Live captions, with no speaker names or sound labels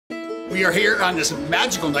We are here on this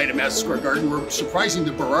magical night at Madison Square Garden. We're surprising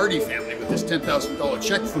the Berardi family with this $10,000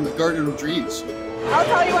 check from the Garden of Dreams. I'll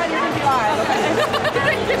tell you when you're going to be live,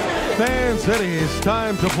 okay? Fans, it is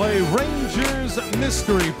time to play Rangers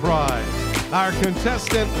Mystery Prize. Our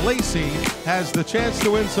contestant, Lacey, has the chance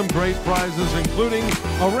to win some great prizes, including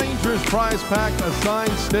a Rangers prize pack, a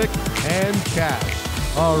signed stick, and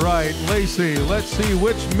cash. All right, Lacey, let's see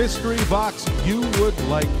which mystery box you would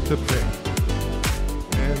like to pick.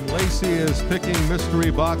 And Lacey is picking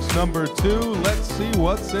mystery box number 2. Let's see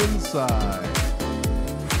what's inside.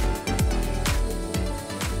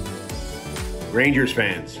 Rangers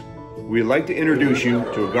fans, we'd like to introduce you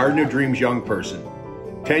to a Garden of Dreams young person,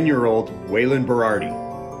 10-year-old Waylen Berardi.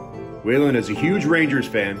 Waylen is a huge Rangers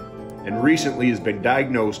fan and recently has been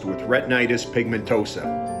diagnosed with retinitis pigmentosa,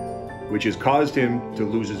 which has caused him to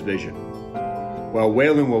lose his vision. While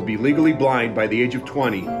Waylen will be legally blind by the age of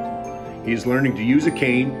 20, he is learning to use a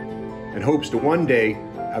cane and hopes to one day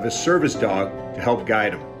have a service dog to help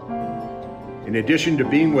guide him. In addition to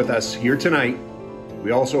being with us here tonight,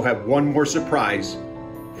 we also have one more surprise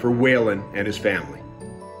for Waylen and his family.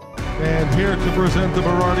 And here to present the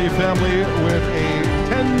Berardi family with a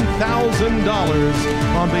 $10,000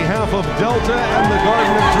 on behalf of Delta and the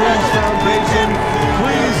Garden of Dreams Foundation,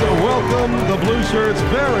 please welcome the Blue Shirts'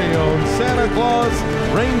 very own Santa Claus,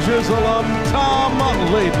 Rangers alum Tom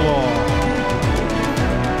Laidlaw.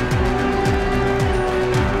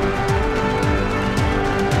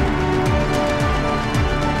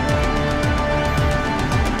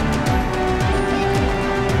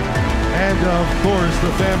 And of course,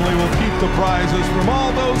 the family will keep the prizes from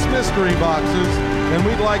all those mystery boxes. And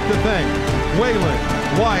we'd like to thank Waylen,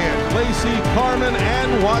 Wyatt, Lacey, Carmen,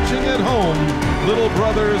 and watching at home, little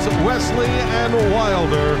brothers Wesley and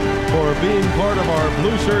Wilder, for being part of our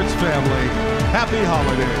Blue Shirts family. Happy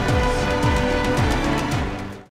holidays.